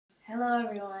Hello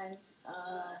everyone.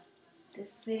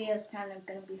 This video is kind of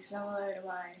going to be similar to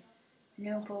my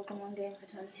new Pokemon game for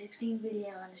 2016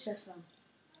 video, and it's just some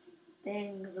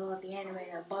things about the anime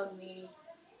that bug me.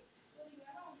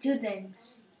 Two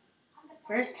things.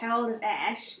 First, how old is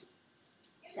Ash?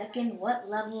 Second, what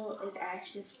level is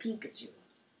Ash's Pikachu?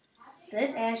 So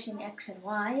there's Ash in X and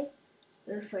Y.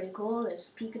 It looks pretty cool.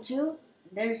 There's Pikachu.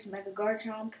 There's Mega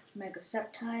Garchomp, Mega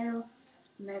Sceptile,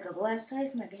 Mega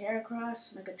Blastoise, Mega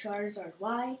Heracross, Mega Charizard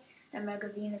Y, and Mega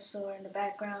Venusaur in the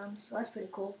background, so that's pretty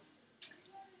cool.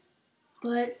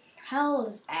 But how old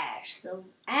is Ash? So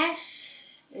Ash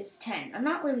is 10. I'm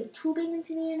not really too big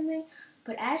into the anime,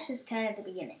 but Ash is 10 at the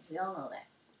beginning. We all know that.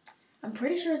 I'm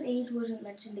pretty sure his age wasn't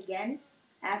mentioned again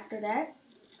after that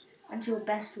until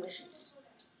Best Wishes.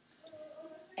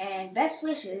 And Best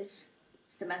Wishes,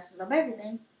 just to mess up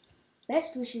everything,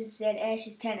 Best Wishes said Ash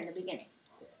is 10 in the beginning.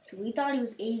 So we thought he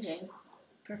was aging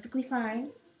perfectly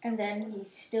fine, and then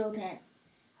he's still 10.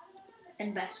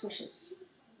 And Best Wishes.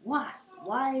 Why?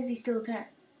 Why is he still 10?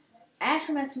 Ash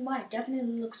from X and Y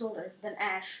definitely looks older than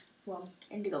Ash from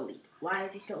Indigo League. Why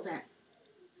is he still 10?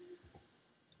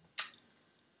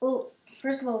 Well,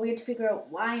 first of all, we had to figure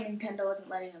out why Nintendo isn't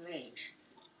letting him age.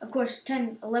 Of course,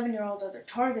 10, 11-year-olds are their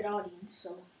target audience,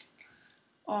 so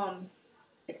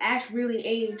if Ash really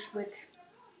aged with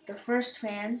the first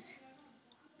fans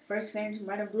from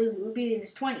Red and Blue, he would be in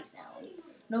his 20s now.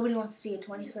 Nobody wants to see a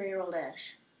 23-year-old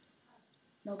Ash.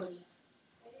 Nobody.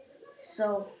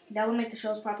 So that would make the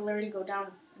show's popularity go down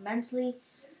immensely.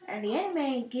 And the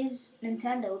anime gives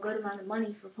Nintendo a good amount of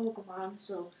money for Pokemon,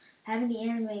 so having the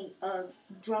anime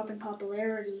drop in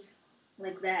popularity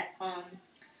like that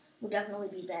would definitely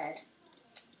be bad.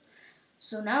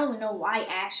 So now we know why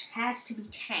Ash has to be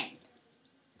 10.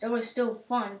 It's always still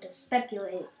fun to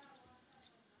speculate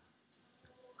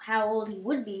how old he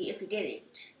would be if he did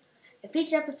age. If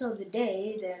each episode's a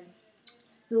day, then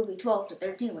he will be 12 to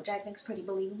 13, which I think is pretty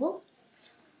believable.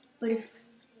 But if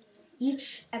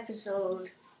each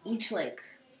episode, each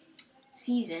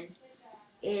season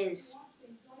is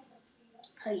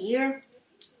a year,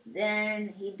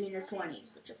 then he'd be in his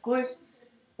 20s, which of course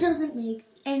doesn't make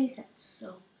any sense.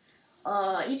 So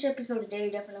each episode a day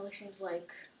definitely seems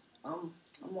like a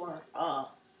more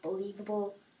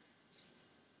believable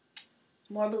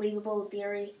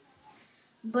theory.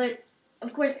 But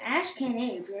of course Ash can't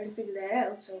age. We already figured that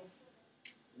out. So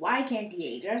why can't he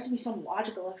age? There has to be some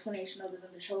logical explanation other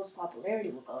than the show's popularity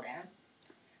will go down.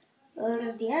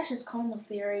 There's the Ash's coma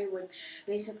theory, which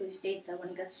basically states that when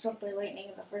he got struck by lightning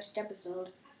in the first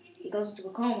episode, he goes into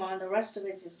a coma and the rest of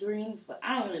it's his dream, but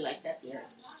I don't really like that theory.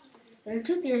 There are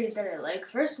two theories that I like.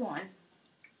 First one,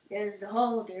 there's the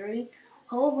Hollow theory.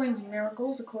 Hollow brings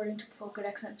miracles according to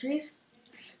Pokedex entries.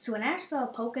 So when Ash saw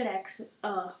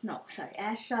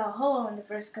Ash saw Hollow in the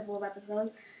first couple of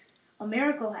episodes, a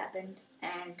miracle happened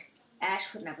and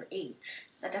Ash would never age.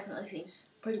 That definitely seems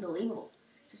pretty believable,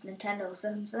 since Nintendo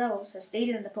themselves has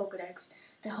stated in the Pokedex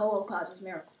that Hollow causes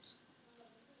miracles.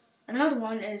 Another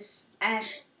one is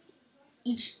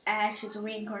each Ash is a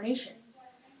reincarnation,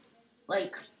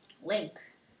 like Link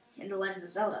in The Legend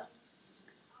of Zelda.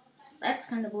 So that's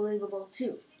kind of believable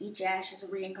too. Each Ash is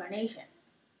a reincarnation.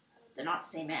 They're not the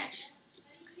same Ash.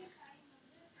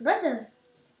 So that's a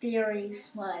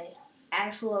theories why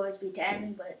Ash will always be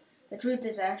 10, but the truth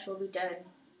is Ash will be 10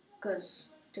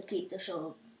 because to keep the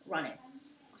show running.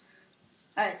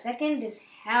 Alright, second is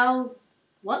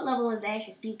what level is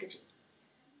Ash's Pikachu?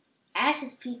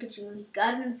 Ash's Pikachu, he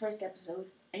got it in the first episode,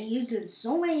 and he used it in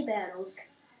so many battles,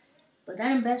 but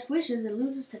then in Best Wishes, it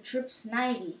loses to Trip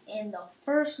Snivy in the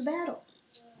first battle.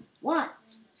 Why?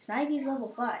 Snivy's level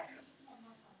 5.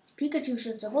 Pikachu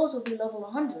should supposedly be level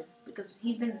 100, because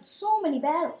he's been in so many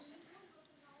battles.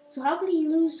 So how could he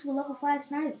lose to a level 5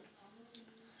 Snivy?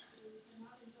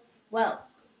 Well,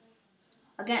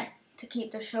 again, to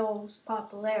keep the show's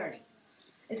popularity.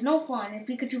 It's no fun. If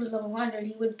Pikachu was level 100,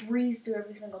 he would breeze through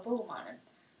every single Pokemon, and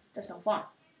that's no fun.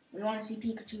 We want to see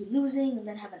Pikachu losing and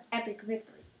then have an epic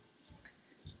victory.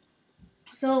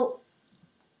 So,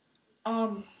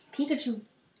 Pikachu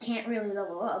can't really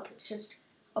level up. It's just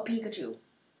a Pikachu.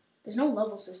 There's no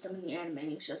level system in the anime.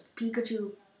 It's just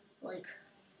Pikachu,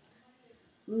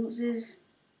 loses.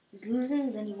 He's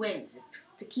losing, then he wins. It's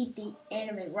to keep the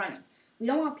anime running. We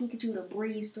don't want Pikachu to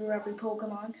breeze through every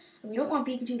Pokemon, and we don't want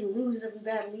Pikachu to lose every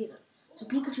battle either. So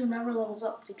Pikachu never levels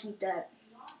up to keep that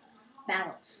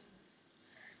balance.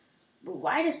 But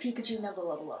why does Pikachu never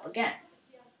level up? Again,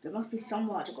 there must be some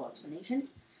logical explanation.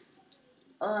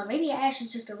 Maybe Ash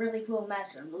is just a really cool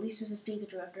master and releases his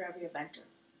Pikachu after every adventure.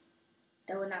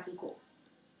 That would not be cool.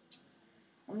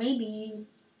 Or maybe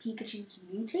Pikachu's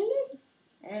mutated?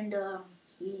 and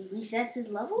he resets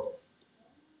his level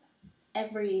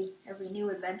every new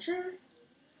adventure.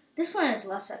 This one has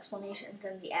less explanations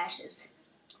than the Ash's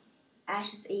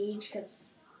age,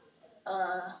 because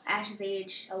Ash's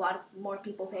age, a lot more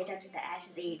people pay attention to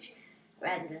Ash's age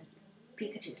rather than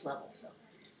Pikachu's level. So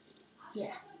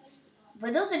yeah,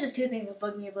 but those are just two things that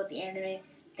bug me about the anime.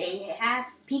 They have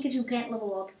Pikachu can't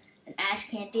level up and Ash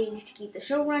can't age to keep the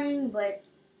show running, but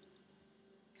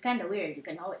it's kind of weird. You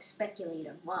can always speculate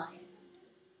on why.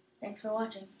 Thanks for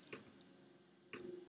watching.